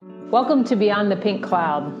Welcome to Beyond the Pink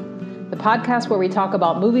Cloud, the podcast where we talk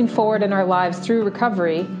about moving forward in our lives through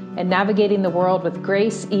recovery and navigating the world with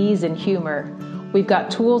grace, ease, and humor. We've got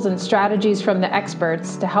tools and strategies from the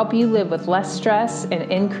experts to help you live with less stress and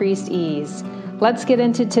increased ease. Let's get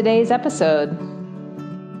into today's episode.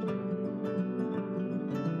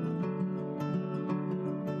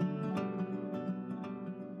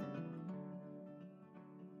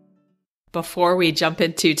 Before we jump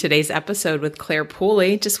into today's episode with Claire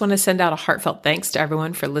Pooley, just want to send out a heartfelt thanks to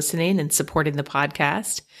everyone for listening and supporting the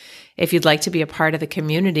podcast. If you'd like to be a part of the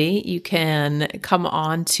community, you can come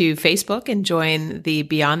on to Facebook and join the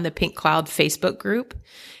Beyond the Pink Cloud Facebook group.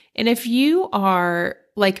 And if you are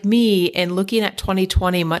like me and looking at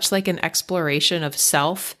 2020 much like an exploration of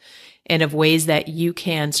self and of ways that you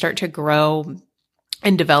can start to grow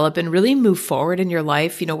and develop and really move forward in your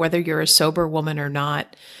life, whether you're a sober woman or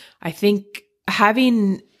not, I think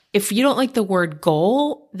if you don't like the word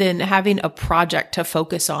goal, then having a project to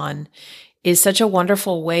focus on is such a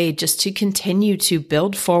wonderful way just to continue to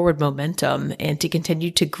build forward momentum and to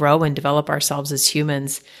continue to grow and develop ourselves as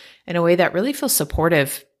humans in a way that really feels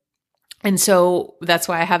supportive. And so that's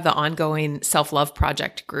why I have the ongoing self-love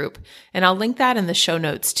project group. And I'll link that in the show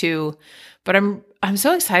notes too. But I'm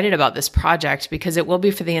so excited about this project because it will be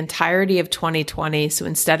for the entirety of 2020. So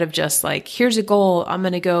instead of just like, here's a goal, I'm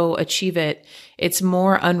going to go achieve it, it's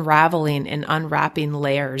more unraveling and unwrapping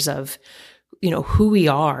layers of, who we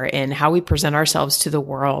are and how we present ourselves to the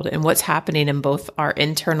world and what's happening in both our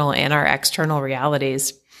internal and our external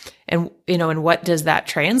realities. And, and what does that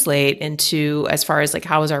translate into as far as like,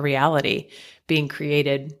 how is our reality being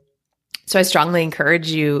created? So I strongly encourage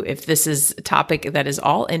you, if this is a topic that is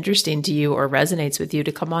all interesting to you or resonates with you,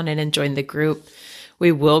 to come on in and join the group.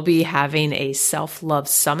 We will be having a self-love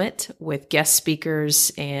summit with guest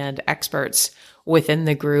speakers and experts within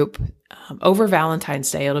the group over Valentine's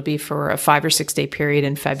Day. It'll be for a 5 or 6 day period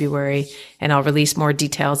in February, and I'll release more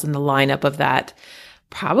details in the lineup of that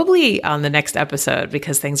probably on the next episode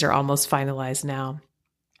because things are almost finalized now.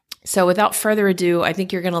 So without further ado, I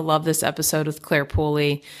think you're going to love this episode with Claire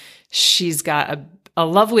Pooley. She's got a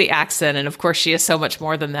lovely accent, and of course she is so much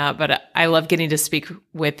more than that, but I love getting to speak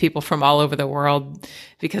with people from all over the world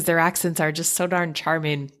because their accents are just so darn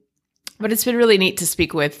charming. But it's been really neat to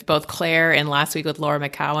speak with both Claire and last week with Laura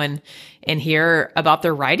McCowan and hear about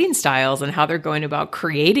their writing styles and how they're going about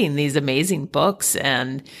creating these amazing books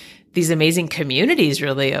and these amazing communities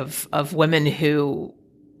really of women who,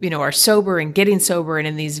 are sober and getting sober and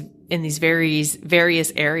in these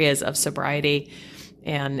various areas of sobriety.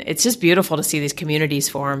 And it's just beautiful to see these communities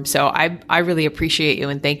form. So I really appreciate you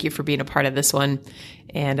and thank you for being a part of this one.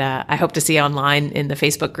 And I hope to see you online in the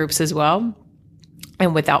Facebook groups as well.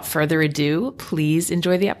 And without further ado, please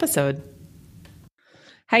enjoy the episode.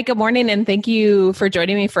 Hi, good morning. And thank you for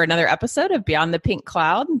joining me for another episode of Beyond the Pink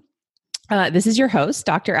Cloud. This is your host,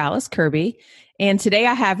 Dr. Alice Kirby. And today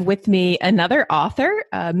I have with me another author,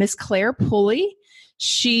 Miss Claire Pooley.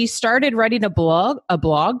 She started writing a blog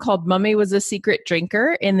called Mummy Was a Secret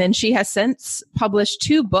Drinker, and then she has since published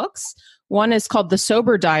 2 books. One is called The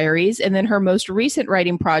Sober Diaries, and then her most recent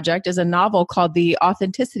writing project is a novel called The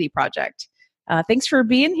Authenticity Project. Thanks for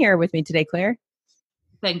being here with me today, Claire.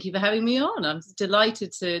 Thank you for having me on. I'm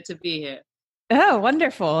delighted to be here. Oh,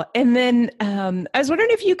 wonderful. And then I was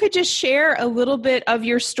wondering if you could just share a little bit of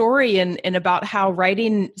your story and about how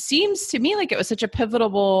writing seems to me like it was such a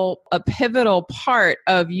pivotal part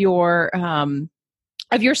of your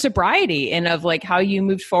sobriety and of like how you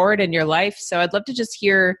moved forward in your life. So I'd love to just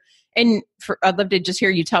hear you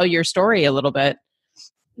tell your story a little bit.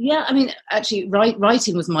 Yeah, I mean, actually,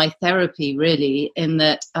 writing was my therapy, really, in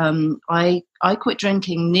that I quit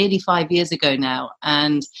drinking nearly 5 years ago now,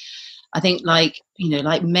 and I think like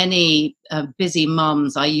many busy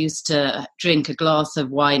mums, I used to drink a glass of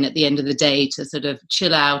wine at the end of the day to sort of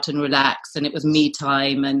chill out and relax. And it was me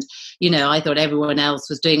time. And, I thought everyone else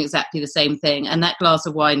was doing exactly the same thing. And that glass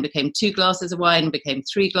of wine became 2 glasses of wine, became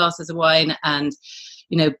 3 glasses of wine. And,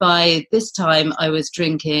 by this time I was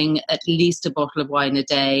drinking at least a bottle of wine a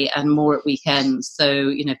day and more at weekends.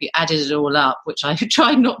 So, if you added it all up, which I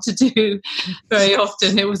tried not to do very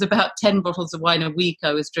often, it was about 10 bottles of wine a week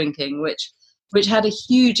I was drinking, which had a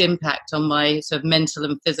huge impact on my sort of mental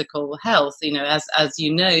and physical health, as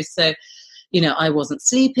you know. So, I wasn't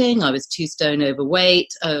sleeping. I was 2 stone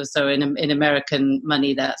overweight. So in American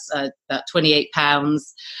money, that's about 28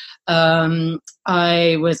 pounds.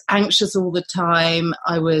 I was anxious all the time.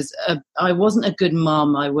 I wasn't a good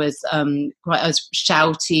mom. I was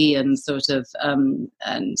shouty and sort of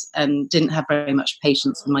and didn't have very much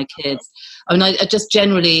patience with my kids. I mean, I just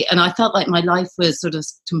generally, and I felt like my life was sort of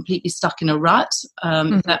completely stuck in a rut.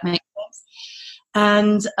 If that makes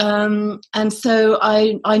sense. And so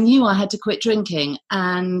I knew I had to quit drinking,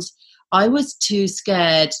 and I was too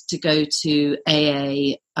scared to go to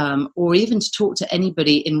AA or even to talk to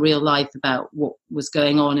anybody in real life about what was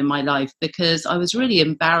going on in my life, because I was really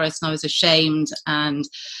embarrassed and I was ashamed, and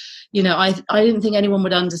I didn't think anyone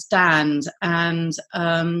would understand. And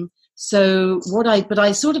but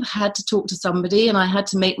I sort of had to talk to somebody, and I had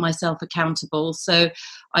to make myself accountable. So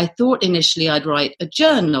I thought initially I'd write a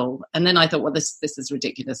journal, and then I thought, well, this is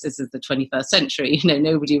ridiculous. This is the 21st century.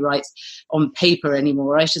 Nobody writes on paper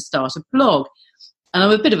anymore. I should start a blog. And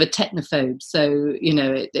I'm a bit of a technophobe, so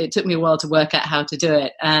it took me a while to work out how to do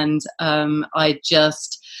it. And I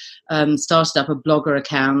just started up a blogger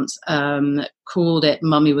account, called it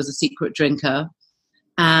 "Mummy Was a Secret Drinker."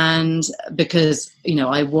 And because,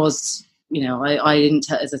 I was, I didn't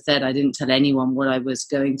tell, as I said, I didn't tell anyone what I was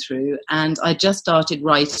going through. And I just started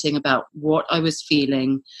writing about what I was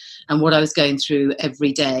feeling and what I was going through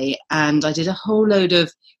every day. And I did a whole load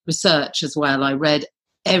of research as well. I read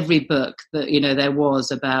every book that, there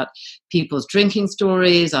was about people's drinking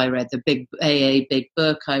stories. I read the big AA Big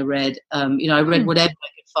Book. I read, I read whatever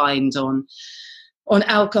I could find on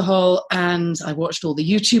alcohol, and I watched all the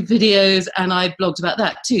YouTube videos, and I blogged about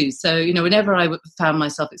that too. So, whenever I found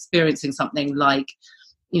myself experiencing something like,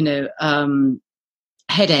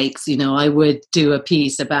 headaches, I would do a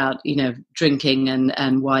piece about, drinking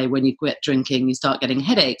and why when you quit drinking, you start getting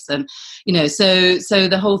headaches. And, so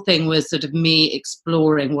the whole thing was sort of me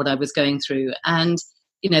exploring what I was going through. And,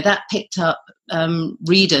 that picked up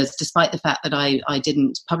readers, despite the fact that I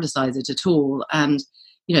didn't publicize it at all. And,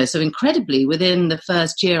 so incredibly, within the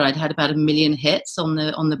first year, I'd had about 1 million hits on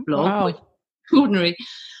the blog. Wow. Which was extraordinary.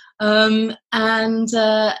 And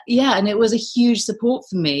it was a huge support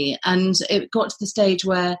for me. And it got to the stage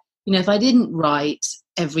where, if I didn't write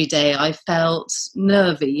every day, I felt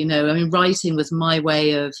nervy. Writing was my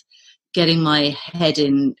way of getting my head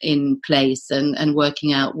in place and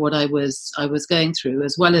working out what I was going through,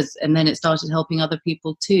 as well as, and then it started helping other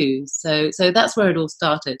people too. So that's where it all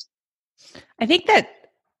started. I think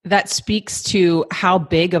that speaks to how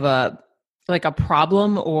big of a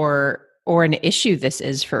problem or an issue this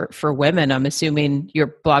is for women. I'm assuming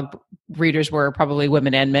your blog readers were probably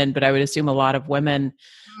women and men, but I would assume a lot of women,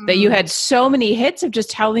 that you had so many hits of just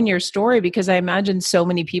telling your story, because I imagine so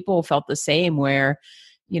many people felt the same, where,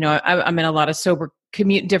 I'm in a lot of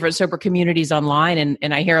different sober communities online,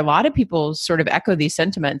 and I hear a lot of people sort of echo these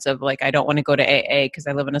sentiments of like, I don't want to go to AA because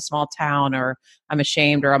I live in a small town, or I'm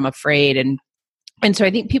ashamed, or I'm afraid. And so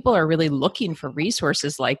I think people are really looking for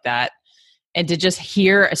resources like that. And to just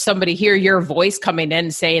hear your voice coming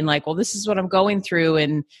in saying like, well, this is what I'm going through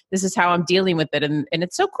and this is how I'm dealing with it. And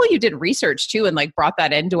it's so cool you did research too and like brought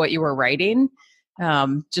that into what you were writing.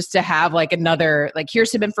 Just to have like another, like,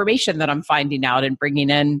 here's some information that I'm finding out and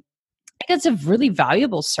bringing in. I think it's a really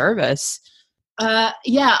valuable service.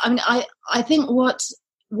 Yeah. I mean, I think what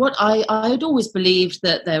I had always believed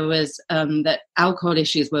that there was, that alcohol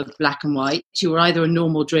issues were black and white. You were either a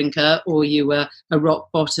normal drinker or you were a rock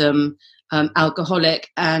bottom alcoholic,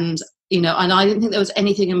 and and I didn't think there was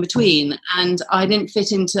anything in between, and I didn't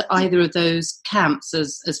fit into either of those camps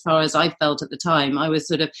as far as I felt at the time. I was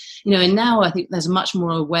sort of, and now I think there's much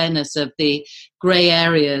more awareness of the grey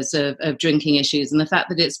areas of drinking issues, and the fact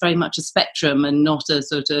that it's very much a spectrum and not a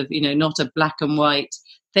sort of, not a black and white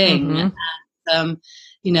thing. Mm-hmm.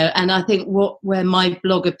 And I think where my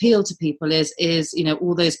blog appealed to people is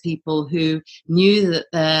all those people who knew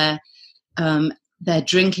that their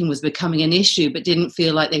drinking was becoming an issue, but didn't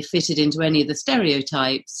feel like they fitted into any of the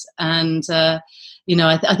stereotypes. And I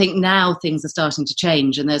think now things are starting to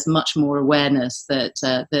change, and there's much more awareness that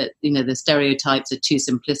the stereotypes are too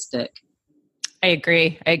simplistic. I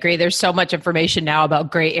agree. There's so much information now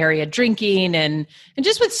about gray area drinking and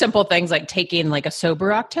just with simple things like taking like a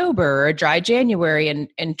sober October or a dry January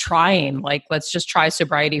and trying, like, let's just try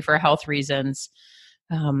sobriety for health reasons.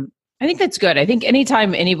 I think that's good. I think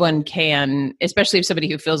anytime anyone can, especially if somebody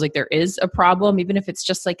who feels like there is a problem, even if it's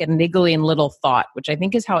just like a niggling little thought, which I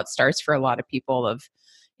think is how it starts for a lot of people of,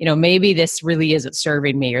 maybe this really isn't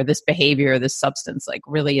serving me, or this behavior or this substance like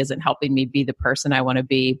really isn't helping me be the person I want to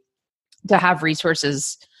be. To have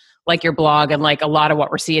resources like your blog and like a lot of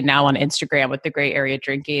what we're seeing now on Instagram with the gray area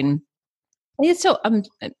drinking. It's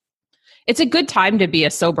a good time to be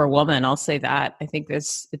a sober woman. I'll say that. I think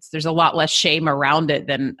there's a lot less shame around it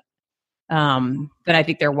than than I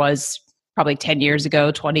think there was probably 10 years ago,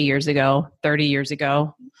 20 years ago, 30 years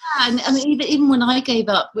ago. Yeah, and I mean, even when I gave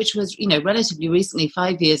up, which was, relatively recently,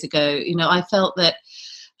 5 years ago, I felt that,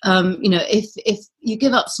 if you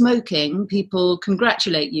give up smoking, people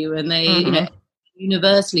congratulate you, and they,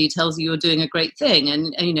 universally tells you you're doing a great thing.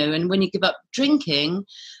 And when you give up drinking,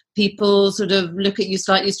 people sort of look at you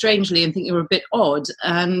slightly strangely and think you're a bit odd.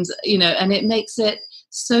 And, and it makes it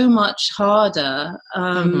so much harder.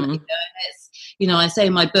 I say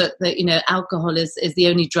in my book that, alcohol is the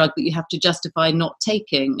only drug that you have to justify not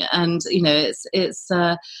taking. And,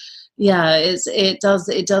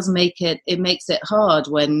 it makes it hard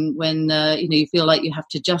when you feel like you have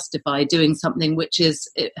to justify doing something which is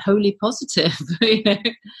wholly positive.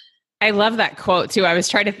 I love that quote too. I was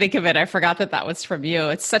trying to think of it. I forgot that was from you.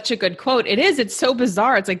 It's such a good quote. It is. It's so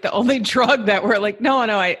bizarre. It's like the only drug that we're like, no,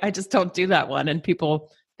 I just don't do that one. And people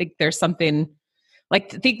think there's something, like,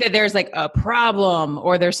 think that there's like a problem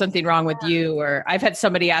or there's something wrong with you. Or I've had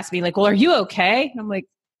somebody ask me like, well, are you okay? And I'm like,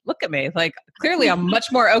 look at me. Like, clearly I'm much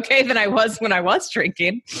more okay than I was when I was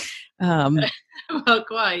drinking. Well,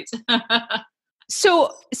 quite. So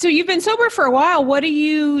you've been sober for a while. What do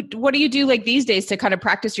you do like these days to kind of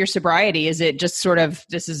practice your sobriety? Is it just sort of,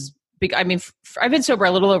 this is big? I mean, I've been sober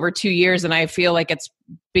a little over 2 years and I feel like it's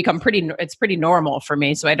become pretty normal for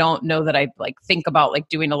me. So I don't know that I like think about like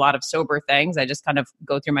doing a lot of sober things. I just kind of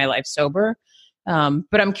go through my life sober.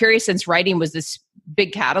 But I'm curious, since writing was this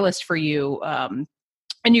big catalyst for you,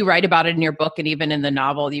 and you write about it in your book and even in the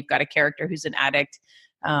novel, you've got a character who's an addict.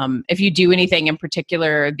 If you do anything in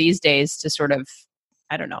particular these days to sort of,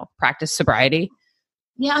 I don't know, practice sobriety?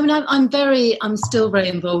 Yeah, I mean, I'm still very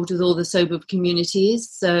involved with all the sober communities.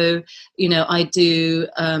 So, I do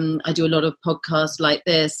a lot of podcasts like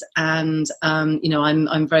this, and I'm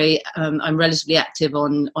relatively active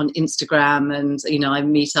on Instagram, and I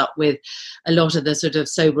meet up with a lot of the sort of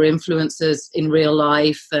sober influencers in real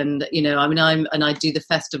life, and I do the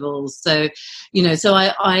festivals. So, so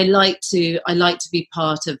I like to be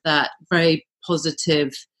part of that very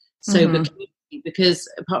positive sober community. Because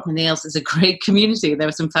apart from anything else, it's a great community. There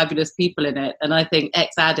are some fabulous people in it. And I think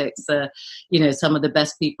ex-addicts are, some of the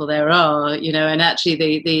best people there are, and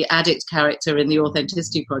actually the addict character in the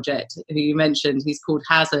Authenticity Project, who you mentioned, he's called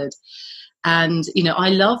Hazard. And, I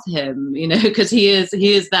love him, because he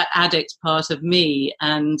is that addict part of me.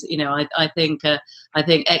 And, I think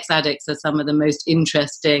ex-addicts are some of the most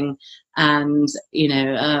interesting and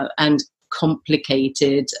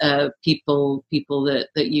complicated people that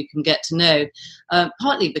you can get to know,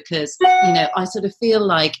 partly because I sort of feel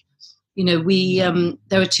like we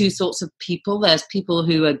there are two sorts of people. There's people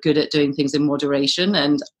who are good at doing things in moderation,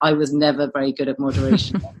 and I was never very good at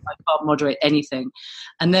moderation. I can't moderate anything.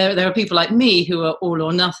 And there are people like me who are all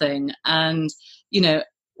or nothing, and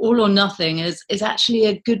all or nothing is actually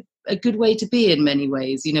a good way to be in many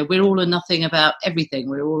ways. We're all or nothing about everything.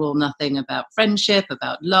 We're all or nothing about friendship,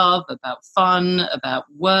 about love, about fun, about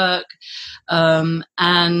work. And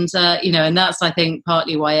that's, I think,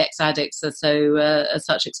 partly why ex-addicts are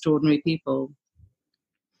such extraordinary people.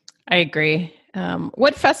 I agree.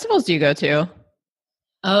 What festivals do you go to?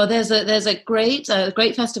 Oh, there's a great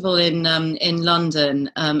festival in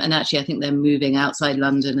London, and actually I think they're moving outside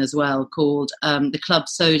London as well, called the Club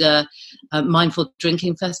Soda Mindful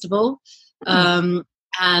Drinking Festival, and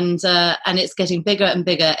it's getting bigger and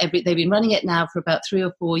bigger. They've been running it now for about 3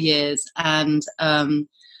 or 4 years, and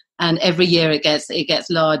every year it gets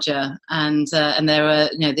larger, and there are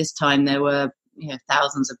this time there were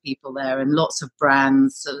thousands of people there and lots of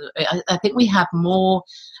brands. So I think we have more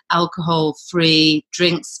alcohol-free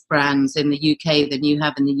drinks brands in the UK than you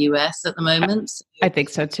have in the US at the moment. I think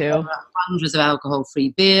so too. Hundreds of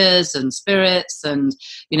alcohol-free beers and spirits, and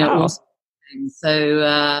all sorts of things.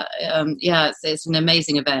 So it's an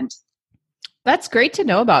amazing event. That's great to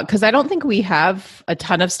know about, because I don't think we have a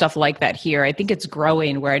ton of stuff like that here. I think it's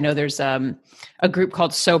growing, where I know there's a group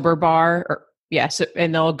called Sober Bar,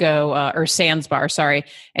 and they'll go, or Sands Bar, sorry.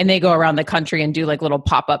 And they go around the country and do like little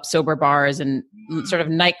pop-up sober bars and sort of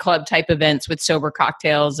nightclub type events with sober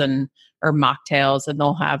cocktails or mocktails. And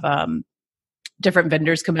they'll have different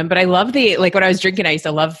vendors come in. But I love when I was drinking, I used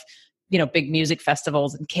to love, big music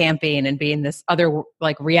festivals and camping and being this other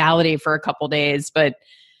like reality for a couple days. But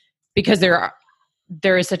because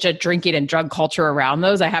there is such a drinking and drug culture around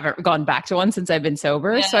those, I haven't gone back to one since I've been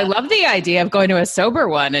sober. Yeah. So I love the idea of going to a sober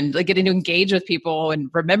one and like getting to engage with people and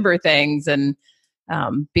remember things and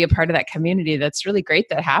be a part of that community. That's really great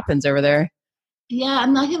that happens over there. Yeah,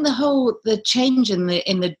 and I think the change in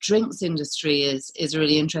the drinks industry is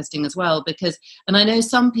really interesting as well, because, and I know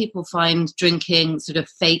some people find drinking sort of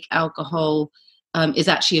fake alcohol is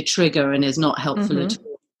actually a trigger and is not helpful at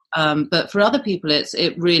all. But for other people,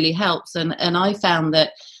 it really helps. And I found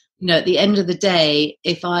that, at the end of the day,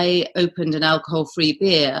 if I opened an alcohol-free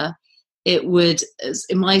beer, it would,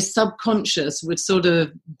 my subconscious would sort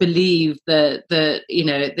of believe that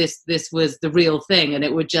this was the real thing, and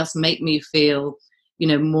it would just make me feel,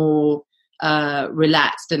 more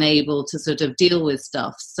relaxed and able to sort of deal with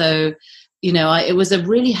stuff. So, it was a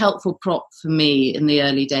really helpful prop for me in the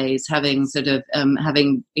early days, having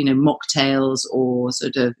mocktails or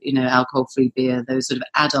sort of, alcohol-free beer. Those sort of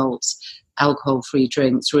adult alcohol-free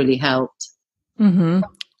drinks really helped. Mm-hmm.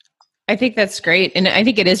 I think that's great. And I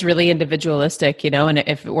think it is really individualistic, and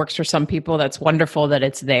if it works for some people, that's wonderful that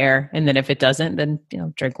it's there. And then if it doesn't, then,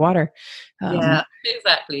 drink water. Yeah,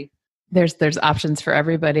 exactly. There's options for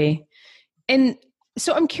everybody. And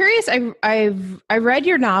so I'm curious, I read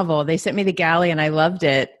your novel. They sent me the galley and I loved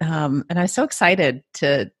it. And I was so excited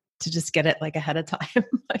to just get it like ahead of time.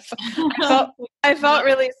 I felt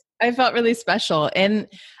really special. And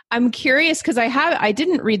I'm curious because I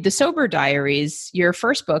didn't read The Sober Diaries, your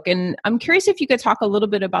first book, and I'm curious if you could talk a little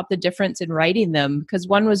bit about the difference in writing them, because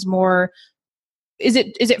one was more. Is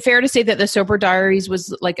it fair to say that The Sober Diaries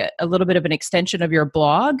was like a little bit of an extension of your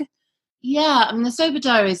blog? Yeah, I mean, The Sober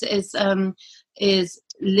Diaries is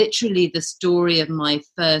literally the story of my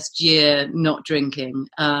first year not drinking,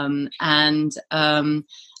 and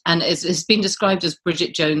it's been described as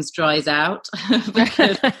Bridget Jones dries out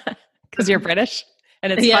because you're British.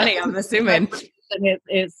 And it's funny, I'm assuming. And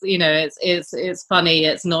it's funny.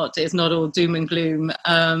 It's not all doom and gloom,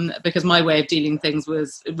 because my way of dealing with things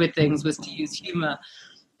was to use humor.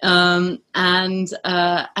 And so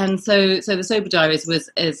The Sober Diaries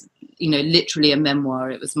is literally a memoir.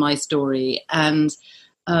 It was my story, and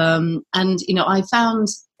I found,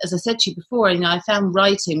 as I said to you before, I found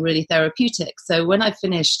writing really therapeutic. So when I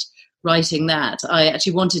finished writing that, I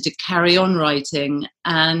actually wanted to carry on writing,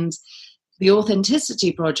 and the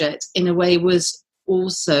Authenticity Project, in a way, was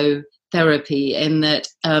also therapy in that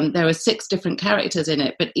there are 6 different characters in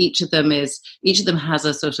it, but each of them has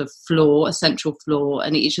a sort of flaw, a central flaw,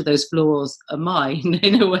 and each of those flaws are mine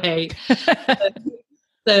in a way.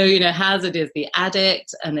 So, Hazard is the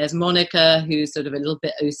addict, and there's Monica, who's sort of a little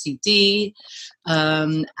bit OCD,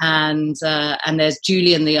 and there's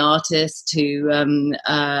Julian, the artist, who,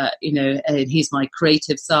 he's my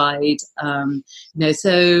creative side,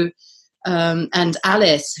 and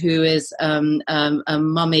Alice, who is a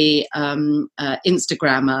mummy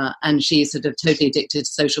Instagrammer, and she's sort of totally addicted to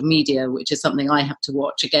social media, which is something I have to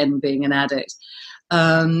watch, again, being an addict.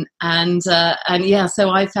 So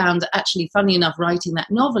I found, actually, funny enough, writing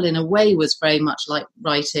that novel in a way was very much like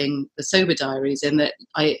writing The Sober Diaries, in that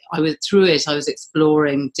I was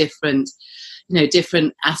exploring different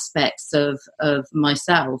aspects of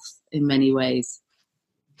myself in many ways.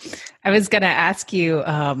 I was going to ask you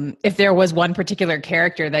if there was one particular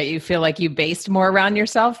character that you feel like you based more around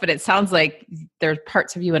yourself, but it sounds like there's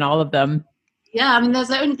parts of you in all of them. Yeah, I mean,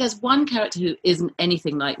 there's one character who isn't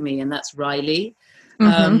anything like me, and that's Riley.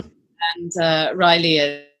 Riley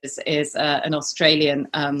is an Australian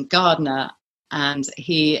gardener, and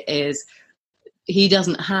he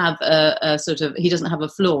doesn't have he doesn't have a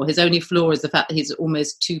flaw. His only flaw is the fact that he's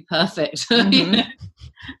almost too perfect.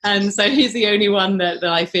 And so he's the only one that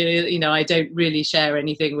I feel, I don't really share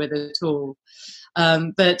anything with at all.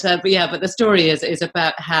 But the story is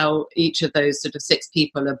about how each of those sort of 6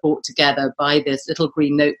 people are brought together by this little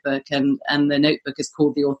green notebook, and the notebook is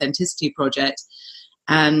called the Authenticity Project.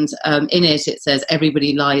 And in it says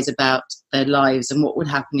everybody lies about their lives and what would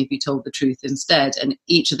happen if you told the truth instead. And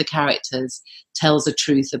each of the characters tells a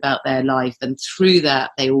truth about their life, and through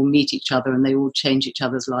that they all meet each other and they all change each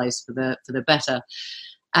other's lives for the better.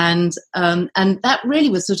 And that really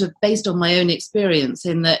was sort of based on my own experience,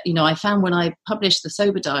 in that, I found when I published The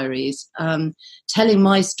Sober Diaries, telling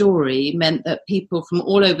my story meant that people from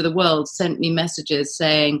all over the world sent me messages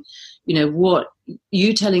saying, what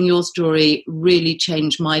you telling your story really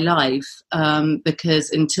changed my life, because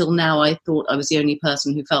until now I thought I was the only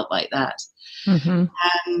person who felt like that. Mm-hmm.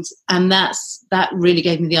 And that really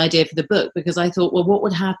gave me the idea for the book, because I thought, well, what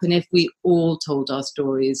would happen if we all told our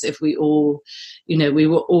stories, if we all, we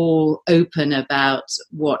were all open about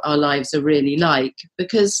what our lives are really like,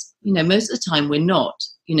 because, most of the time we're not.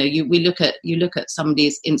 You look at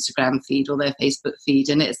somebody's Instagram feed or their Facebook feed,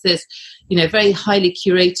 and it's this, very highly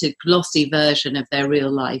curated, glossy version of their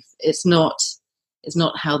real life. It's not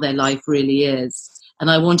how their life really is.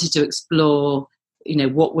 And I wanted to explore,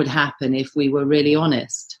 what would happen if we were really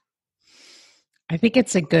honest. I think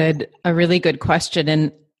it's a really good question.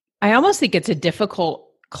 And I almost think it's a difficult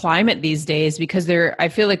climate these days, because I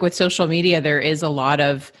feel like with social media, there is a lot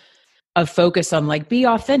of focus on like, be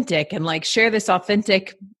authentic and like share this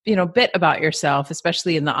authentic, bit about yourself,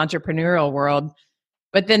 especially in the entrepreneurial world.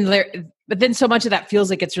 But then so much of that feels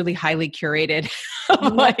like it's really highly curated.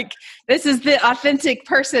 Like, this is the authentic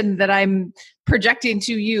person that I'm projecting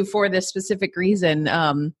to you for this specific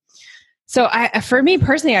reason. So for me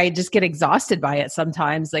personally, I just get exhausted by it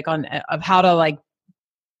sometimes, like of how to like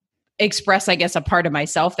express, I guess, a part of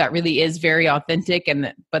myself that really is very authentic,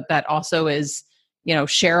 but that also is,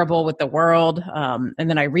 shareable with the world. And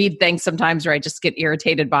then I read things sometimes where I just get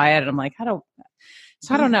irritated by it, and I'm like, I don't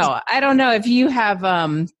know. I don't know if you have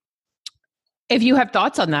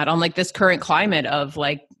thoughts on that, on like this current climate of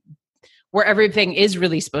like where everything is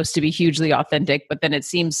really supposed to be hugely authentic, but then it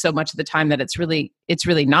seems so much of the time that it's really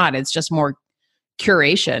not. It's just more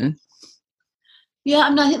curation. Yeah, I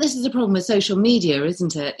mean, I think this is a problem with social media,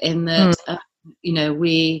 isn't it? In that,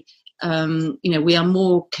 we are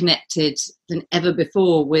more connected than ever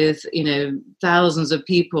before with, thousands of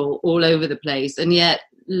people all over the place. And yet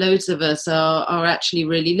loads of us are actually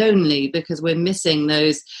really lonely because we're missing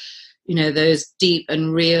those deep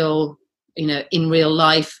and real, in real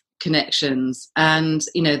life connections. And,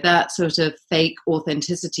 that sort of fake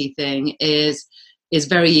authenticity thing is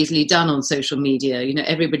very easily done on social media.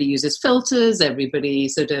 Everybody uses filters, everybody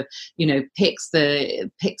sort of, picks the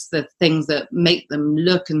things that make them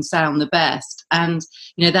look and sound the best. And,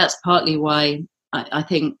 that's partly why I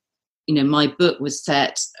think, my book was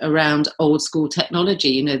set around old school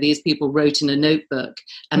technology. These people wrote in a notebook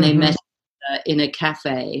and they met in a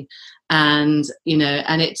cafe, and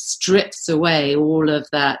and it strips away all of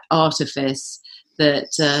that artifice that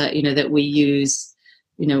that we use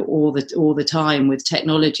all the time with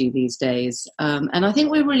technology these days. And I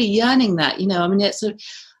think we're really yearning that.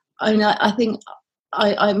 I think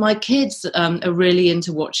my kids are really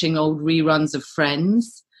into watching old reruns of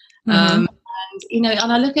Friends. And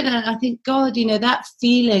I look at it and I think, God, that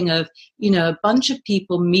feeling of, a bunch of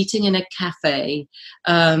people meeting in a cafe,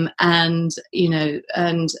 and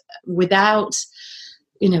without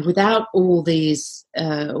all these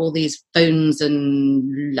phones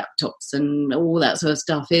and laptops and all that sort of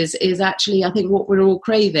stuff is actually, I think, what we're all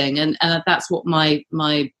craving. And that's what my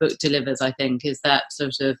book delivers, I think, is that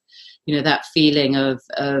sort of, that feeling of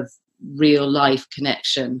real life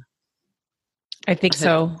connection. I think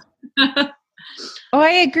so. Oh,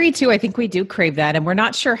 I agree too. I think we do crave that, and we're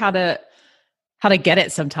not sure how to get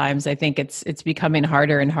it sometimes. I think it's becoming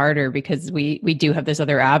harder and harder because we do have this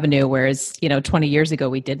other avenue, whereas 20 years ago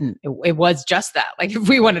we didn't. It was just that. Like, if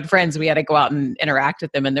we wanted friends, we had to go out and interact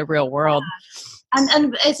with them in the real world.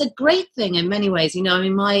 And it's a great thing in many ways.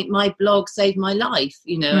 My blog saved my life.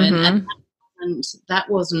 And that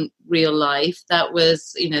wasn't real life. That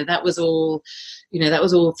was all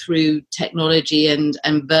through technology and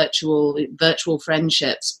virtual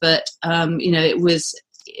friendships. But it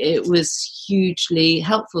was hugely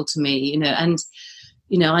helpful to me. And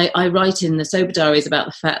I write in the Sober Diaries about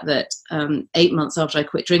the fact that 8 months after I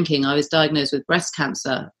quit drinking, I was diagnosed with breast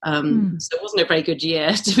cancer. So it wasn't a very good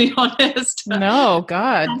year, to be honest. No,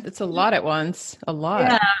 God, it's a lot at once. A lot.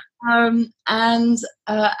 Yeah.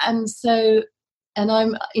 And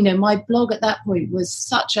I'm, my blog at that point was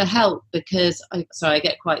such a help because I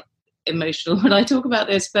get quite emotional when I talk about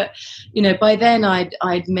this, but by then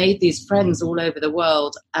I'd made these friends all over the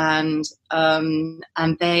world, and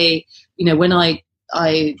they, when I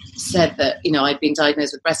said that I'd been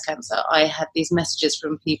diagnosed with breast cancer, I had these messages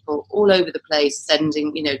from people all over the place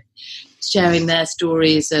sending, sharing their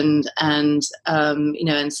stories and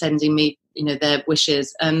sending me their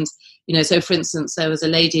wishes. And so for instance, there was a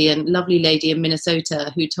lovely lady in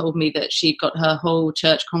Minnesota who told me that she'd got her whole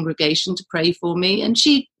church congregation to pray for me, and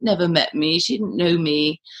she'd never met me, she didn't know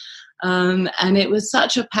me. And it was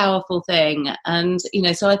such a powerful thing. And,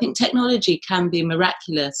 so I think technology can be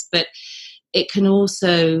miraculous, but it can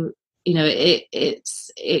also,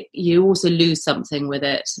 you also lose something with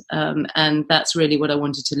it. And that's really what I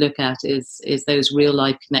wanted to look at is those real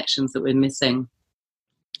life connections that we're missing.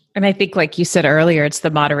 And I think, like you said earlier, it's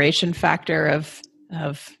the moderation factor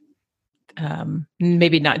of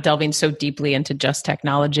maybe not delving so deeply into just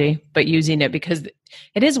technology, but using it because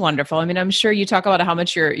it is wonderful. I mean, I'm sure you talk about how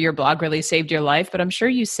much your blog really saved your life, but I'm sure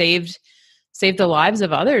you saved the lives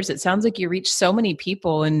of others. It sounds like you reached so many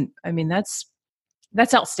people, and I mean that's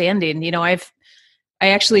outstanding. I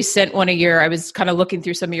actually sent I was kind of looking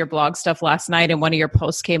through some of your blog stuff last night, and one of your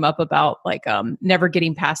posts came up about like never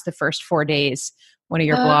getting past the first 4 days. One of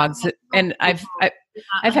your blogs, and I've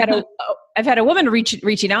had a woman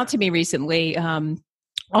reaching out to me recently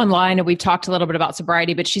online, and we've talked a little bit about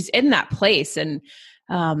sobriety, but she's in that place, and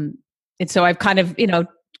And so I've kind of,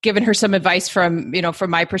 given her some advice from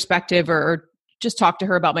my perspective, or just talked to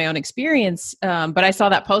her about my own experience. But I saw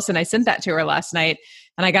that post and I sent that to her last night,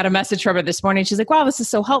 and I got a message from her this morning. She's like, wow, this is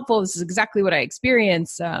so helpful. This is exactly what I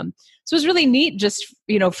experienced. So it was really neat just,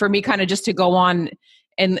 for me kind of just to go on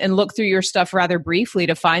and look through your stuff rather briefly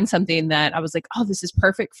to find something that I was like, oh, this is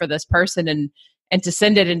perfect for this person. And to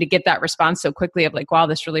send it and to get that response so quickly of like, wow,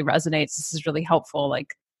 this really resonates. This is really helpful.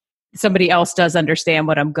 Like somebody else does understand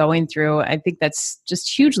what I'm going through. I think that's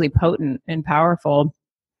just hugely potent and powerful.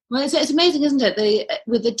 Well, it's amazing, isn't it?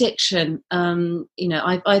 With addiction,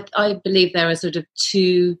 I believe there are sort of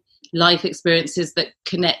two life experiences that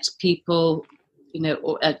connect people,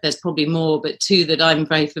 or there's probably more, but two that I'm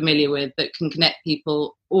very familiar with that can connect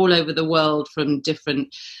people all over the world from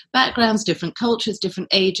different backgrounds, different cultures, different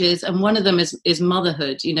ages. And one of them is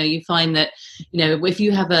motherhood. You find that, if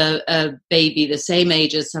you have a baby the same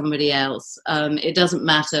age as somebody else, it doesn't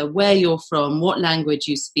matter where you're from, what language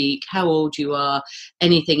you speak, how old you are,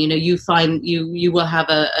 anything, you find you will have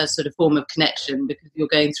a sort of form of connection because you're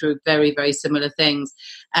going through very, very similar things.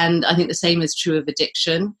 And I think the same is true of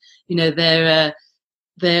addiction. There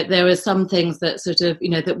are some things that sort of,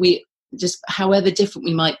 that we just, however different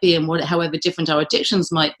we might be and however different our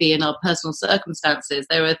addictions might be in our personal circumstances,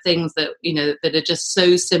 there are things that, that are just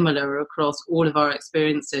so similar across all of our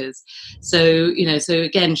experiences. So, so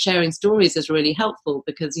again, sharing stories is really helpful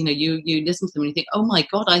because, you listen to them and you think, oh my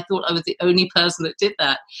God, I thought I was the only person that did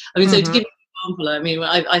that. I mean, so to give you an example,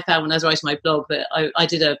 I found when I was writing my blog that I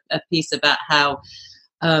did a piece about how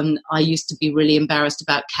I used to be really embarrassed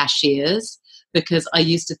about cashiers, because I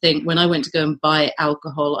used to think when I went to go and buy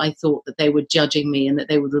alcohol, I thought that they were judging me and that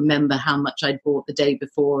they would remember how much I'd bought the day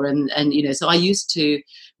before. And so I used to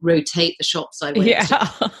rotate the shops I went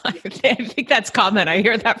to. I think that's common. I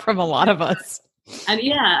hear that from a lot of us. And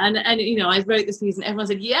I wrote this piece and everyone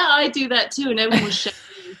said, yeah, I do that too. And everyone was showing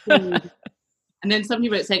food. And then somebody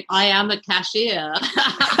wrote saying, I am a cashier.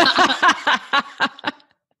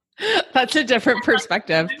 That's a different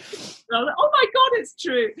perspective. Oh my God, it's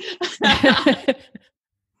true.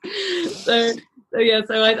 So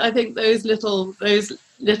I think those little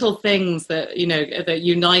things that that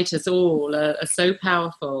unite us all are so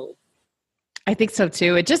powerful. I think so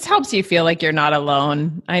too. It just helps you feel like you're not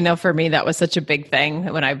alone. I know for me that was such a big thing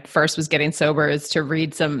when I first was getting sober, is to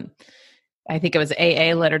read some, I think it was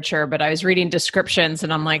AA literature, but I was reading descriptions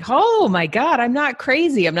and I'm like, oh my God, I'm not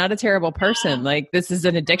crazy. I'm not a terrible person. Like this is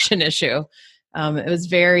an addiction issue. It was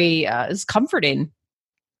very, it was comforting.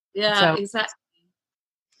 Yeah, so, exactly.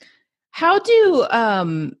 How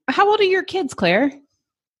old are your kids, Claire?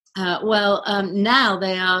 Now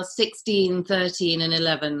they are 16, 13 and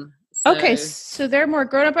 11. So. Okay. So they're more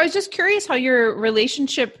grown up. I was just curious how your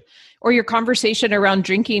relationship or your conversation around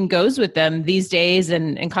drinking goes with them these days,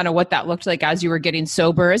 and kind of what that looked like as you were getting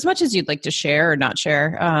sober, as much as you'd like to share or not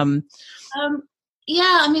share.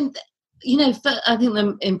 Yeah, I mean, I think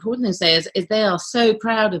the important thing to say is they are so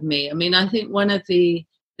proud of me. I mean, I think one of the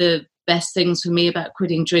best things for me about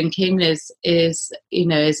quitting drinking is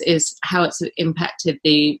how it's impacted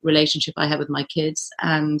the relationship I have with my kids.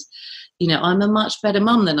 And, I'm a much better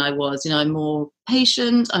mum than I was. I'm more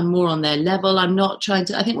patient. I'm more on their level. I'm not trying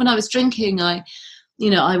to, I think when I was drinking, I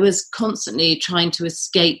was constantly trying to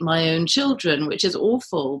escape my own children, which is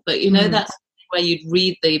awful. But, that's where you'd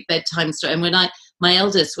read the bedtime story. And my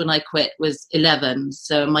eldest, when I quit, was 11.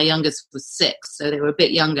 So my youngest was 6. So they were a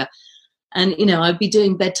bit younger. And, I'd be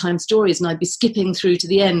doing bedtime stories and I'd be skipping through to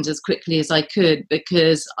the end as quickly as I could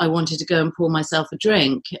because I wanted to go and pour myself a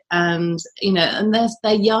drink. And, and they're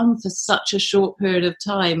young for such a short period of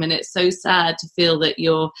time. And it's so sad to feel that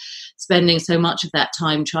you're spending so much of that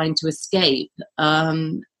time trying to escape.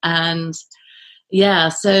 Yeah,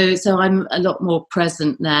 so I'm a lot more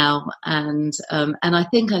present now. And I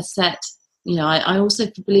think I set, I also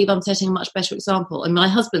believe I'm setting a much better example. And my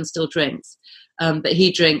husband still drinks. But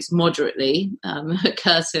he drinks moderately.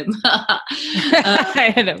 Curse him.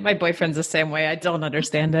 My boyfriend's the same way. I don't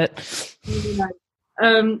understand it.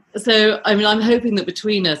 So, I mean, I'm hoping that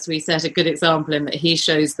between us, we set a good example in that he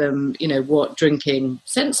shows them, what drinking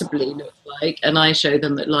sensibly looks like. And I show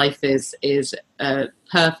them that life is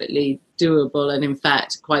perfectly doable and, in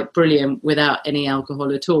fact, quite brilliant without any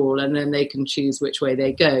alcohol at all. And then they can choose which way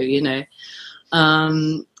they go,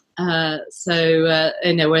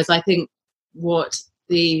 whereas I think, what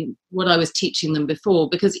I was teaching them before,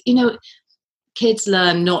 because kids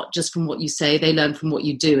learn not just from what you say, they learn from what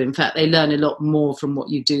you do. In fact, they learn a lot more from what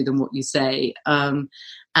you do than what you say.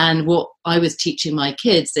 And what I was teaching my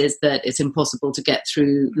kids is that it's impossible to get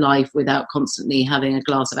through life without constantly having a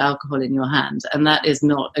glass of alcohol in your hand. And that is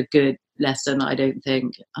not a good lesson, I don't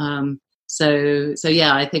think. So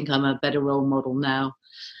yeah, I think I'm a better role model now.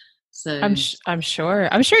 So I'm sure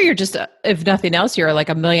you're just, if nothing else, you're like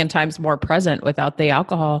a million times more present without the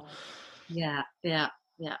alcohol. Yeah,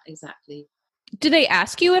 exactly. Do they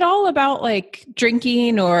ask you at all about like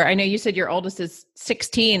drinking? Or I know you said your oldest is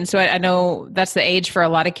 16. So I know that's the age for a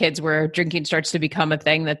lot of kids where drinking starts to become a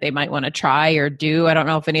thing that they might want to try or do. I don't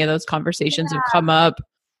know if any of those conversations have come up.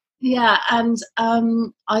 Yeah. And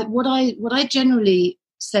what I generally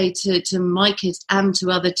say to my kids and to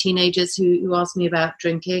other teenagers who ask me about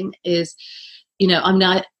drinking is, I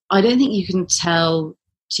don't think you can tell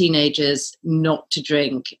teenagers not to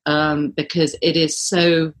drink because it is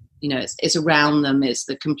so, it's around them,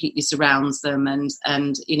 that completely surrounds them.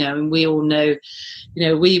 And we all know,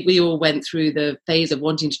 we all went through the phase of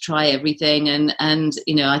wanting to try everything. And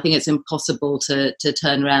I think it's impossible to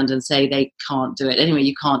turn around and say they can't do it. Anyway,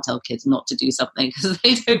 you can't tell kids not to do something because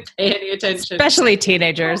they don't pay any attention. Especially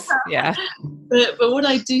teenagers. Yeah. But what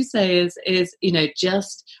I do say is,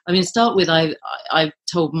 start with, I've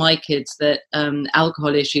told my kids that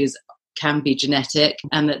alcohol issues can be genetic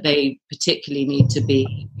and that they particularly need to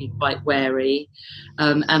be quite wary.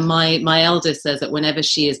 And my eldest says that whenever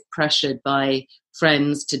she is pressured by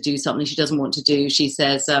friends to do something she doesn't want to do, she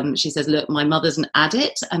says, look, my mother's an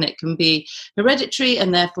addict and it can be hereditary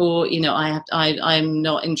and therefore, I'm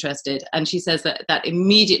not interested. And she says that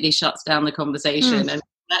immediately shuts down the conversation. And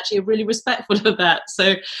actually really respectful of that.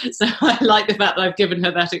 So I like the fact that I've given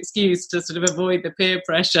her that excuse to sort of avoid the peer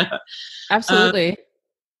pressure. Absolutely.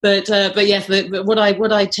 But yes, what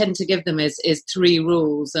I tend to give them is 3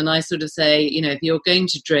 rules. And I sort of say, if you're going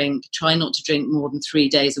to drink, try not to drink more than 3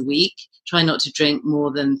 days a week. Try not to drink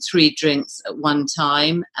more than 3 drinks at one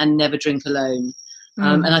time and never drink alone.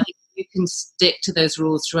 And I think if you can stick to those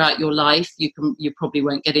rules throughout your life, you probably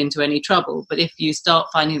won't get into any trouble. But if you start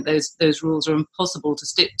finding those rules are impossible to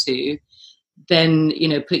stick to, then,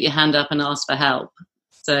 put your hand up and ask for help.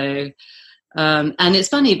 So, and it's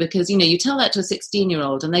funny because, you tell that to a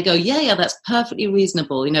 16-year-old and they go, yeah, that's perfectly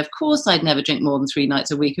reasonable. Of course I'd never drink more than 3 nights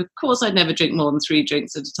a week. Of course I'd never drink more than 3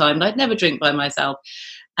 drinks at a time. I'd never drink by myself.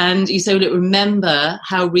 And you say, look, remember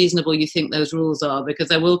how reasonable you think those rules are, because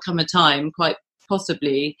there will come a time, quite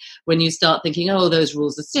possibly, when you start thinking, oh, those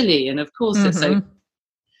rules are silly. And of course it's so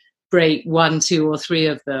break 1, 2 or 3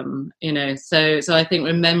 of them, So I think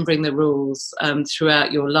remembering the rules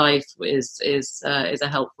throughout your life is a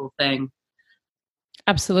helpful thing.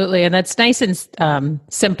 Absolutely. And that's nice and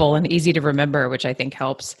simple and easy to remember, which I think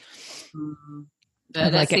helps.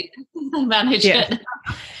 Like manage it.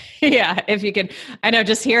 Yeah, if you can. I know,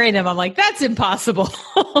 just hearing them, I'm like, that's impossible.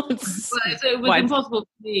 It was impossible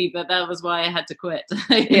for me, but that was why I had to quit.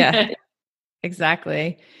 Yeah,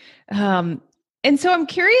 exactly. And so I'm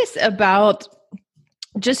curious about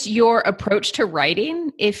just your approach to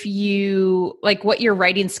writing. If you like, what your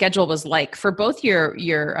writing schedule was like for both your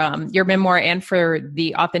memoir and for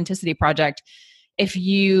the Authenticity Project. If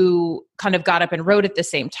you kind of got up and wrote at the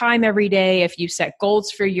same time every day, if you set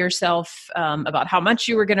goals for yourself about how much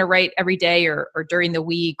you were going to write every day or during the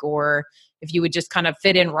week, or if you would just kind of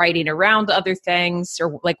fit in writing around other things,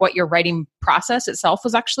 or like what your writing process itself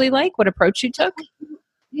was actually like, what approach you took?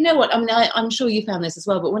 You know what? I mean, I'm sure you found this as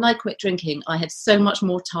well, but when I quit drinking, I had so much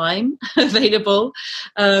more time available,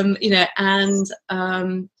 and I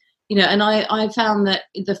found that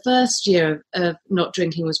the first year of not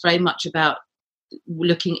drinking was very much about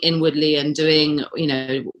looking inwardly and doing,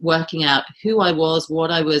 working out who I was,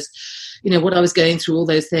 what I was going through, all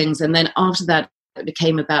those things. And then after that, it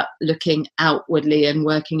became about looking outwardly and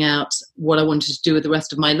working out what I wanted to do with the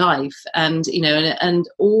rest of my life. And, and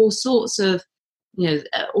all sorts of,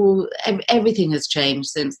 everything has changed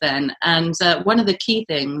since then. And one of the key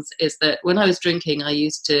things is that when I was drinking, I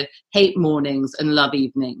used to hate mornings and love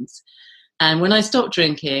evenings. And when I stopped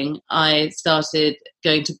drinking, I started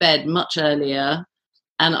going to bed much earlier,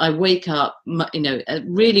 and I wake up,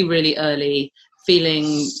 really, really early,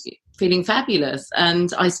 feeling fabulous.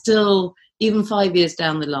 And I still, even 5 years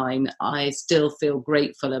down the line, I still feel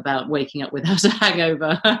grateful about waking up without a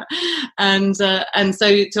hangover. And so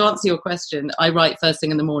to answer your question, I write first thing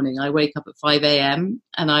in the morning. I wake up at 5 a.m.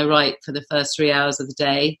 and I write for the first 3 hours of the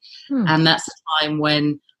day. And that's the time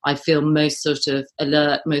when I feel most sort of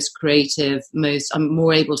alert, most creative, I'm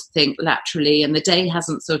more able to think laterally, and the day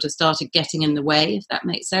hasn't sort of started getting in the way, if that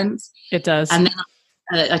makes sense. It does. And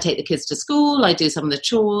then I take the kids to school, I do some of the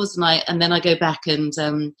chores, and then I go back and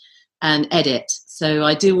and edit. So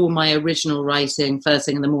I do all my original writing first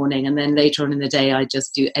thing in the morning, and then later on in the day I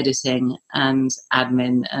just do editing and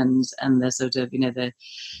admin and the sort of, you know,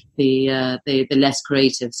 the less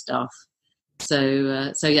creative stuff.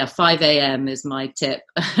 So yeah, 5 a.m. is my tip.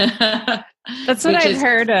 That's what I've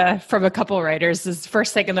heard from a couple writers, is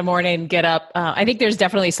first thing in the morning, get up. I think there's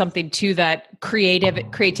definitely something to that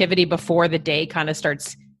creativity before the day kind of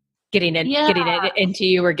starts getting it into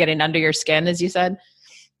you, or getting under your skin, as you said.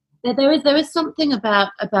 There is something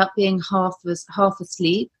about being half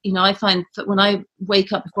asleep. You know, I find that when I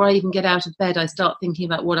wake up, before I even get out of bed, I start thinking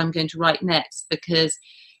about what I'm going to write next, because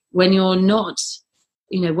when you're not,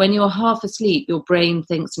 you know, when you're half asleep, your brain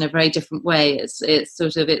thinks in a very different way. It's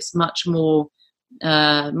much more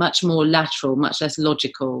lateral, much less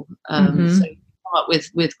logical. So you come up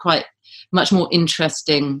with quite much more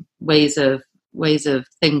interesting ways of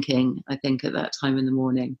thinking, I think, at that time in the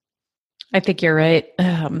morning. I think you're right.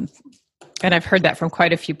 And I've heard that from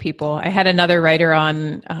quite a few people. I had another writer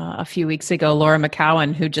on a few weeks ago, Laura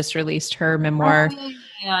McCowan, who just released her memoir. Oh,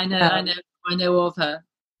 yeah, I know of her.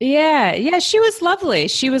 Yeah, she was lovely.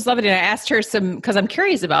 And I asked her because I'm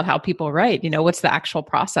curious about how people write, you know, what's the actual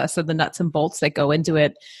process of the nuts and bolts that go into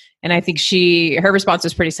it. And I think her response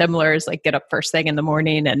was pretty similar, is like, get up first thing in the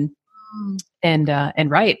morning and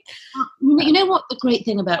write. You know what the great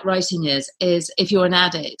thing about writing is if you're an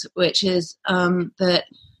addict, which is that,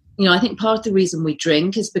 you know, I think part of the reason we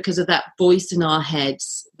drink is because of that voice in our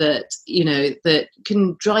heads that, you know, that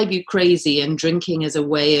can drive you crazy, and drinking is a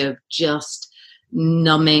way of just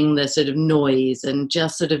numbing the sort of noise and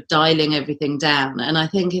just sort of dialing everything down. And I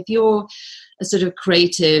think if you're a sort of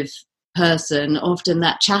creative person, often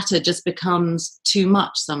that chatter just becomes too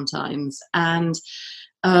much sometimes. And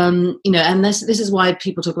you know, and this is why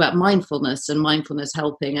people talk about mindfulness and mindfulness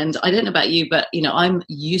helping. And I don't know about you, but, you know, I'm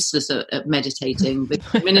useless at meditating.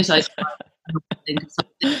 The minute I think of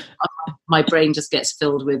something, my brain just gets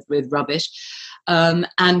filled with rubbish.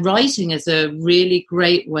 And writing is a really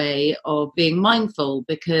great way of being mindful,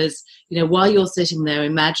 because, you know, while you're sitting there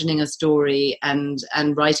imagining a story and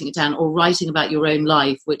writing it down, or writing about your own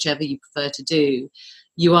life, whichever you prefer to do,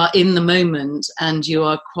 you are in the moment and you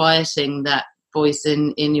are quieting that voice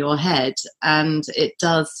in your head. And it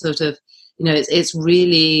does sort of, you know, it's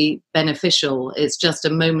really beneficial. It's just a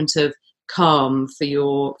moment of calm for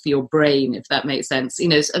your brain, if that makes sense. You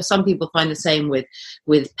know, some people find the same with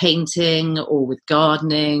painting, or with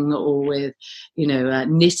gardening, or with, you know,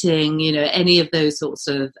 knitting. You know, any of those sorts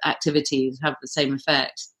of activities have the same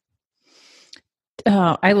effect.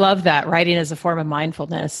 Oh, I love that. Writing as a form of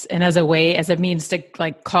mindfulness, and as a means to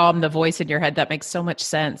like calm the voice in your head. That makes so much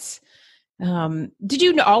sense. Did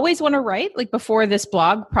you always want to write, like before this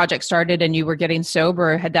blog project started and you were getting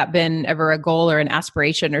sober? Had that been ever a goal or an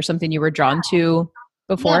aspiration or something you were drawn to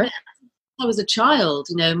before? Yeah, I was a child,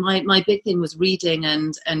 you know, my big thing was reading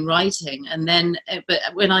and writing. And then, but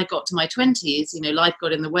when I got to my 20s, you know, life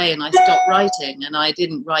got in the way and I stopped writing, and I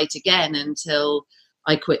didn't write again until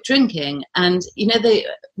I quit drinking. And, you know,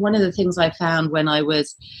 one of the things I found when I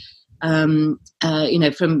was, you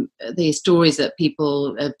know, from the stories that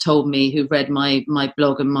people have told me who've read my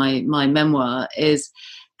blog and my memoir, is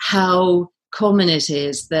how common it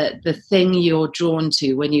is that the thing you're drawn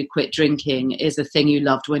to when you quit drinking is the thing you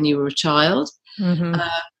loved when you were a child. Mm-hmm.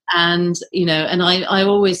 And, you know, and I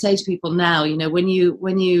always say to people now, you know, when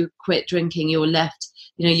you quit drinking, you're left,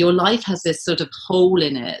 you know, your life has this sort of hole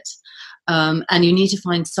in it. And you need to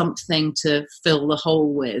find something to fill the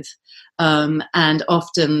hole with. And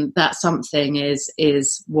often that something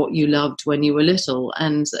is what you loved when you were little.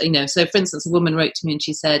 And, you know, so for instance, a woman wrote to me and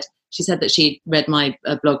she said that she read my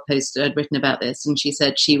blog post I'd written about this. And she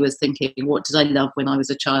said she was thinking, what did I love when I was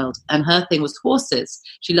a child? And her thing was horses.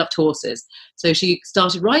 She loved horses. So she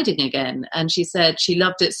started riding again. And she said she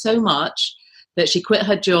loved it so much that she quit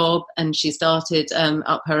her job and she started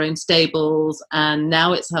up her own stables, and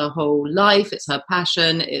now it's her whole life. It's her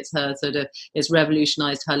passion. It's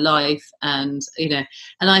revolutionized her life. And, you know,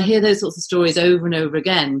 and I hear those sorts of stories over and over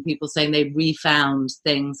again, people saying they refound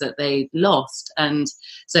things that they lost. And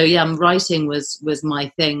so, yeah, writing was my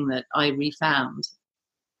thing that I refound.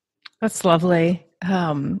 That's lovely.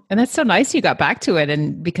 And that's so nice you got back to it,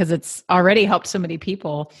 and because it's already helped so many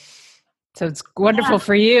people. So it's wonderful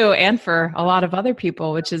for you and for a lot of other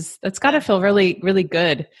people, that's got to feel really, really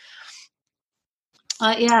good.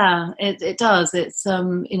 Yeah, it does. It's,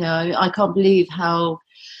 you know, I can't believe how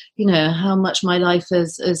much my life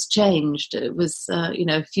has changed. It was, you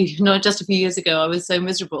know, just a few years ago, I was so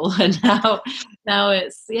miserable, and now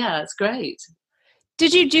it's great.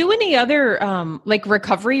 Did you do any other like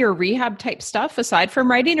recovery or rehab type stuff aside from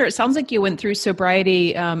writing? Or it sounds like you went through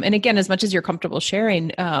sobriety. And again, as much as you're comfortable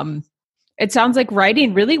sharing, it sounds like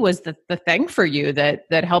writing really was the thing for you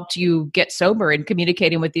that helped you get sober and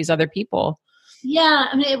communicating with these other people. Yeah,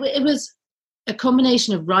 I mean, it was a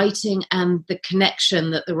combination of writing and the connection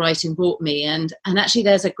that the writing brought me. And actually,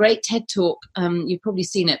 there's a great TED talk, you've probably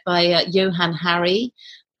seen it, by Johann Hari,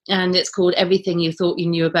 and it's called "Everything You Thought You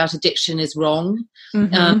Knew About Addiction Is Wrong."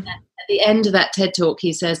 Mm-hmm. At the end of that TED talk,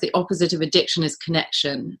 he says the opposite of addiction is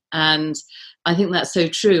connection. And I think that's so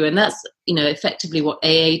true. And that's, effectively what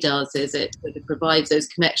AA does, is it provides those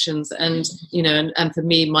connections. And, and for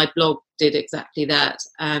me, my blog did exactly that.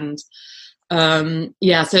 And so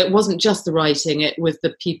it wasn't just the writing, it was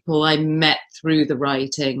the people I met through the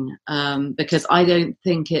writing. Because I don't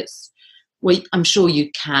think I'm sure you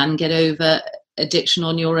can get over addiction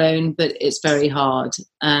on your own, but it's very hard.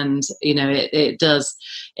 And,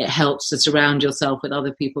 it helps to surround yourself with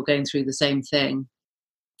other people going through the same thing.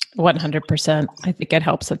 100%. I think it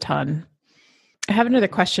helps a ton. I have another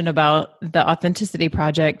question about the Authenticity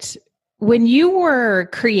Project. When you were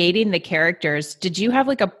creating the characters, did you have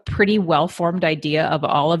like a pretty well-formed idea of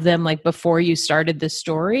all of them, like before you started the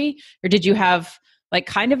story? Or did you have like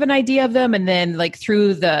kind of an idea of them, and then like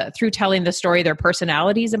through telling the story, their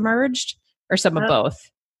personalities emerged, or some of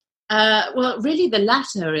both? Well, really the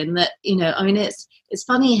latter, in that, it's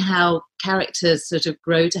funny how characters sort of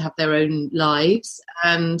grow to have their own lives.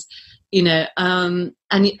 And, and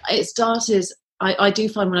it started, I do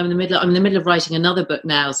find when I'm in the middle of writing another book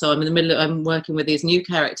now. So I'm working with these new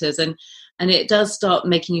characters, and it does start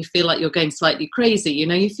making you feel like you're going slightly crazy.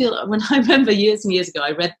 You feel, when I remember years and years ago,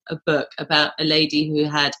 I read a book about a lady who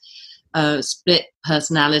had split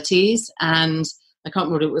personalities, and I can't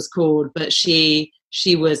remember what it was called, but she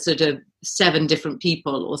was sort of 7 different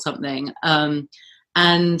people or something.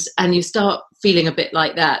 And you start feeling a bit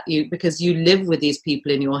like that, because you live with these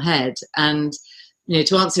people in your head. And,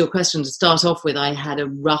 to answer your question, to start off with, I had a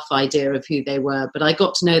rough idea of who they were, but I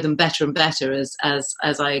got to know them better and better as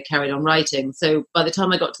I carried on writing. So by the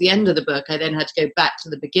time I got to the end of the book, I then had to go back to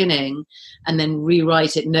the beginning and then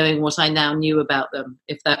rewrite it, knowing what I now knew about them,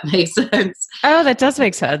 if that makes sense. Oh, that does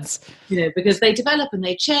make sense. Because they develop and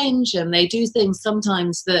they change, and they do things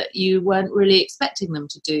sometimes that you weren't really expecting them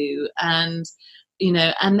to do. And,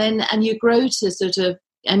 and you grow to sort of,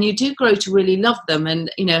 and you do grow to really love them.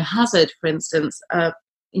 And, Hazard, for instance,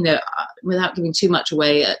 without giving too much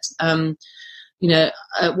away, at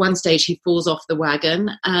one stage he falls off the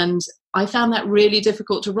wagon, and I found that really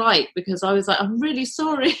difficult to write, because I was like, I'm really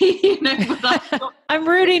sorry, but I'm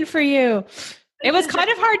rooting for you. It was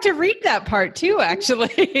kind of hard to read that part too,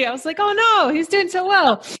 actually. I was like, oh no, he's doing so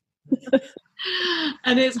well.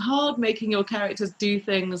 And it's hard making your characters do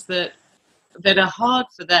things that are hard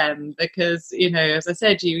for them, because as I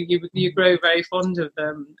said, you grow very fond of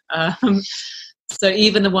them. So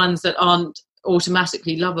even the ones that aren't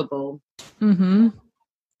automatically lovable. Mm-hmm.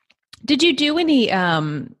 Did you do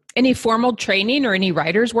any formal training or any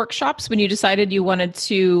writers' workshops when you decided you wanted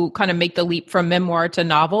to kind of make the leap from memoir to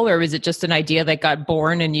novel, or was it just an idea that got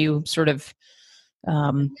born and you sort of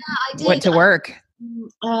went to work?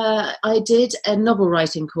 I did a novel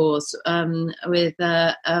writing course with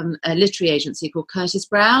a literary agency called Curtis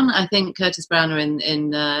Brown. I think Curtis Brown are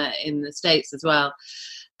in the States as well.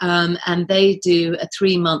 And they do a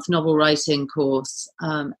 3-month novel writing course.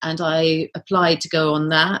 And I applied to go on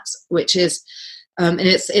that, which is, and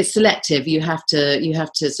it's selective. You have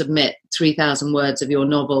to submit 3,000 words of your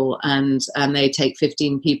novel, and they take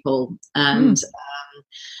 15 people,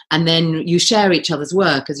 and then you share each other's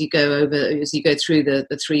work as you go through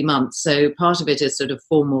the 3 months. So part of it is sort of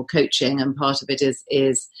formal coaching, and part of it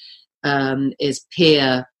is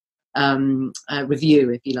peer review,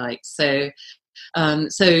 if you like. So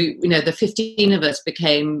the 15 of us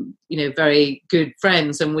became very good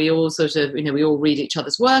friends, and we all sort of we all read each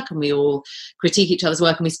other's work, and we all critique each other's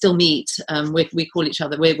work, and we still meet. We call each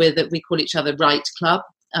other Write Club,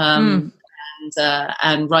 and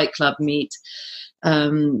Write Club meet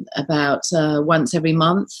about once every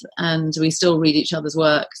month, and we still read each other's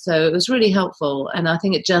work. So it was really helpful, and I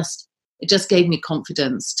think it just gave me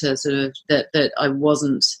confidence to sort of that I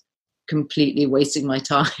wasn't completely wasting my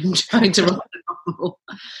time trying to write a novel.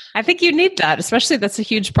 I think you need that, especially that's a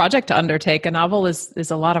huge project to undertake. A novel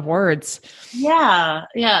is a lot of words. Yeah,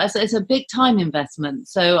 it's a big time investment.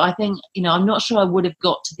 So I think I'm not sure I would have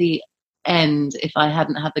got to the end if I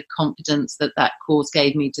hadn't had the confidence that course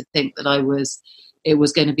gave me to think that it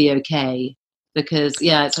was going to be okay, because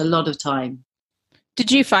it's a lot of time.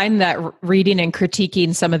 Did you find that reading and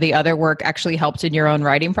critiquing some of the other work actually helped in your own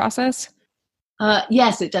writing process?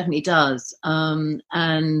 Yes, it definitely does.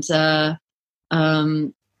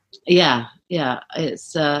 Yeah,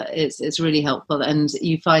 it's really helpful, and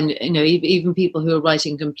you find, even people who are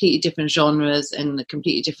writing completely different genres and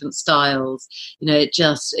completely different styles, it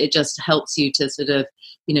just helps you to sort of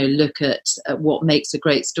look at what makes a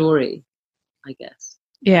great story, I guess.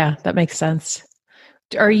 Yeah, that makes sense.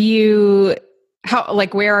 Where are you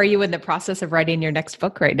in the process of writing your next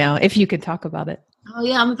book right now, if you could talk about it? Oh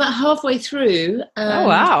yeah, I'm about halfway through. Oh,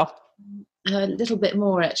 wow. A little bit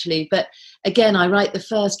more actually, but again, I write the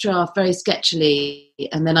first draft very sketchily,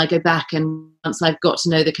 and then I go back, and once I've got to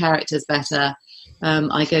know the characters better,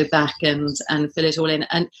 I go back and fill it all in.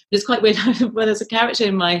 And it's quite weird. Well, there's a character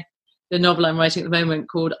in the novel I'm writing at the moment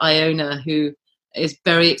called Iona, who is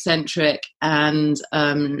very eccentric, and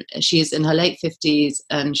she's in her late 50s,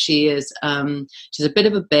 and she's a bit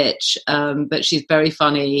of a bitch, but she's very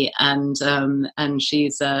funny, and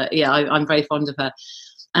she's I'm very fond of her.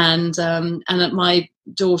 And my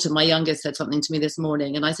daughter, my youngest, said something to me this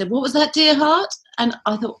morning, and I said, "What was that, dear heart?" And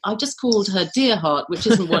I thought, I just called her dear heart, which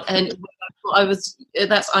isn't what. And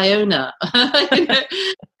that's Iona.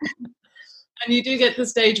 And you do get to the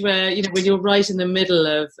stage where, when you're right in the middle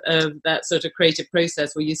of that sort of creative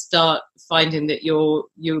process, where you start finding that you're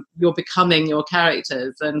becoming your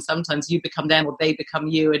characters, and sometimes you become them or they become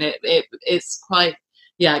you, and it's quite.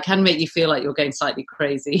 Yeah, it can make you feel like you're going slightly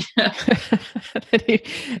crazy.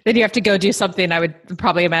 Then you have to go do something, I would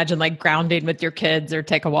probably imagine, like grounding with your kids, or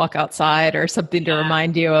take a walk outside, or something to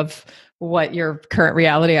remind you of what your current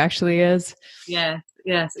reality actually is. Yes,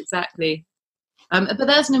 exactly. But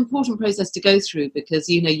that's an important process to go through, because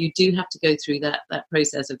you do have to go through that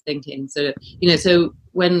process of thinking. So so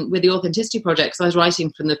with the Authenticity Project, so I was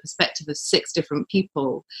writing from the perspective of 6 different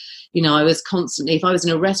people. I was constantly, if I was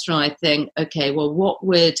in a restaurant, I'd think, okay, well, what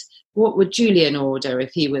would Julian order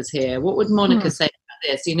if he was here? What would Monica say about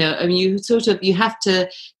this? You have to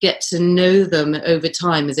get to know them over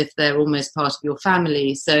time as if they're almost part of your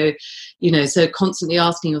family. So so constantly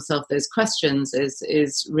asking yourself those questions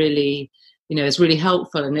is really. It's really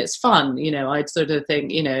helpful, and it's fun. I'd sort of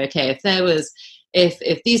think, okay,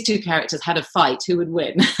 if these 2 characters had a fight, who would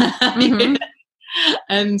win? Mm-hmm.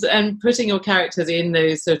 and putting your characters in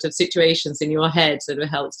those sort of situations in your head sort of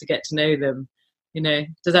helps to get to know them.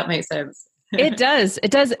 Does that make sense? It does.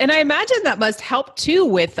 And I imagine that must help too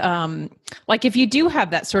with, if you do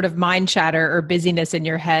have that sort of mind chatter or busyness in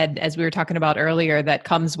your head, as we were talking about earlier, that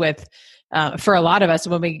comes with, for a lot of us,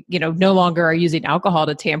 when we, no longer are using alcohol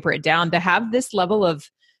to tamper it down, to have this level of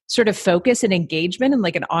sort of focus and engagement and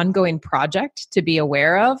like an ongoing project to be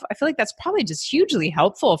aware of. I feel like that's probably just hugely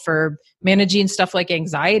helpful for managing stuff like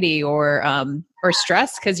anxiety or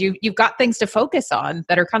stress, because you've got things to focus on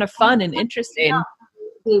that are kind of fun and interesting.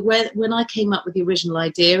 When I came up with the original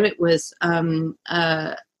idea, it was, part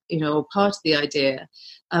of the idea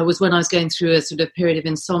was when I was going through a sort of period of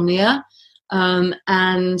insomnia.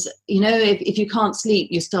 If you can't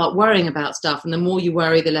sleep, you start worrying about stuff, and the more you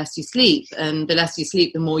worry, the less you sleep, and the less you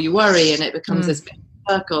sleep, the more you worry, and it becomes this big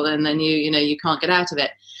circle, and then you can't get out of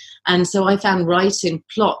it. And so I found writing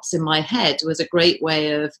plots in my head was a great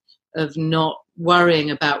way of not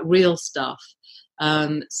worrying about real stuff.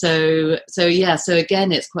 So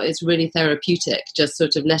again, it's really therapeutic, just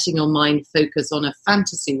sort of letting your mind focus on a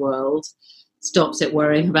fantasy world stops it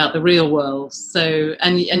worrying about the real world. So,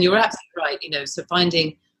 and you're absolutely right, so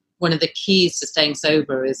finding one of the keys to staying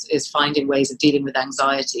sober is finding ways of dealing with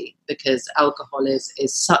anxiety, because alcohol is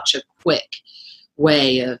such a quick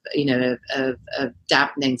way of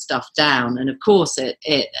dampening stuff down. And of course it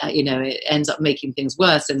ends up making things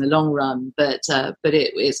worse in the long run, but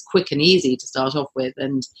it is quick and easy to start off with.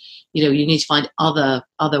 And, you need to find other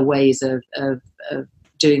ways of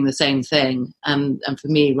doing the same thing, and for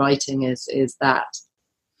me, writing is that.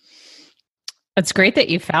 It's great that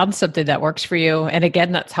you found something that works for you, and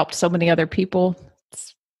again, that's helped so many other people.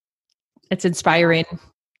 It's inspiring.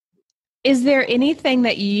 Is there anything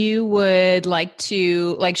that you would like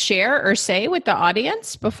to share or say with the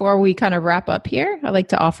audience before we kind of wrap up here? I like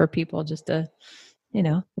to offer people just a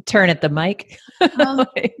turn at the mic. I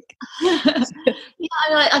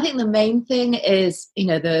think the main thing is,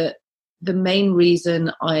 the main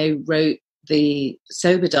reason I wrote the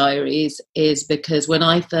Sober Diaries is because when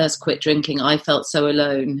I first quit drinking, I felt so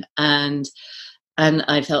alone, and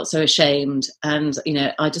I felt so ashamed. And,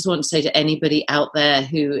 I just want to say to anybody out there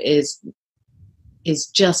who is is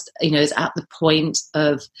just, is at the point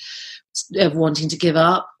of wanting to give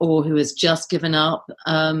up, or who has just given up,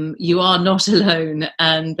 you are not alone,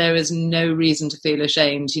 and there is no reason to feel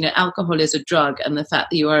ashamed. Alcohol is a drug, and the fact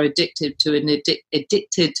that you are addicted to an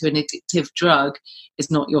addictive drug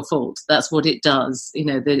is not your fault. That's what it does.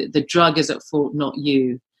 The drug is at fault, not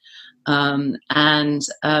you. And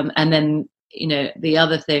then the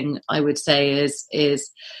other thing I would say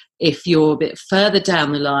is if you're a bit further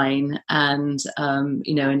down the line and and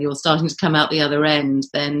you're starting to come out the other end,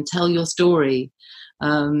 then tell your story.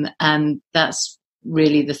 And that's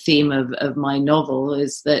really the theme of my novel,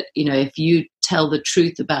 is that if you tell the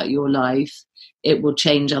truth about your life, it will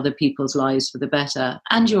change other people's lives for the better,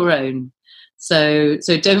 and your own. So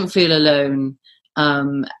don't feel alone,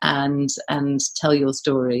 and tell your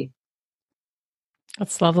story.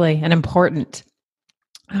 That's lovely and important.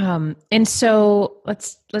 And so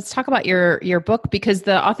let's talk about your book, because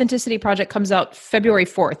the Authenticity Project comes out February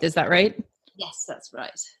 4th. Is that right? Yes, that's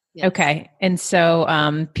right. Yes. Okay. And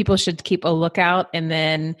so people should keep a lookout, and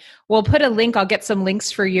then we'll put a link. I'll get some links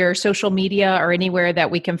for your social media or anywhere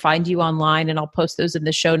that we can find you online, and I'll post those in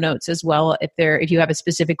the show notes as well if you have a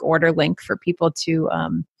specific order link for people to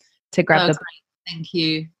grab the book.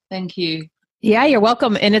 Great. Thank you. Yeah, you're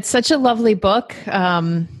welcome. And it's such a lovely book.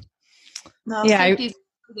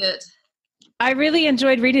 Good. I really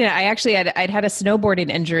enjoyed reading it. I actually I'd had a snowboarding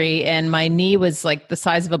injury, and my knee was like the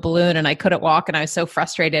size of a balloon, and I couldn't walk, and I was so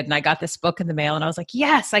frustrated, and I got this book in the mail, and I was like,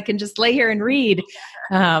 yes, I can just lay here and read.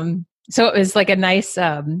 So it was like a nice,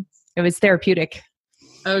 it was therapeutic.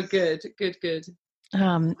 Oh, good.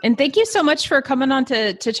 And thank you so much for coming on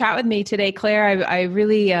to chat with me today, Claire. I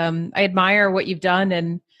really, I admire what you've done,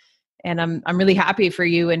 and I'm really happy for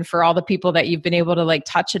you and for all the people that you've been able to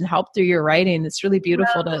touch and help through your writing. It's really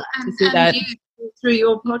beautiful to see that. You, through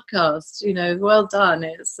your podcast, well done.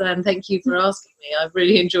 Thank you for asking me. I've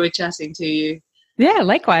really enjoyed chatting to you. Yeah,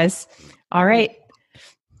 likewise. All right.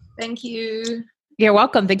 Thank you. You're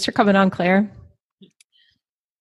welcome. Thanks for coming on, Claire.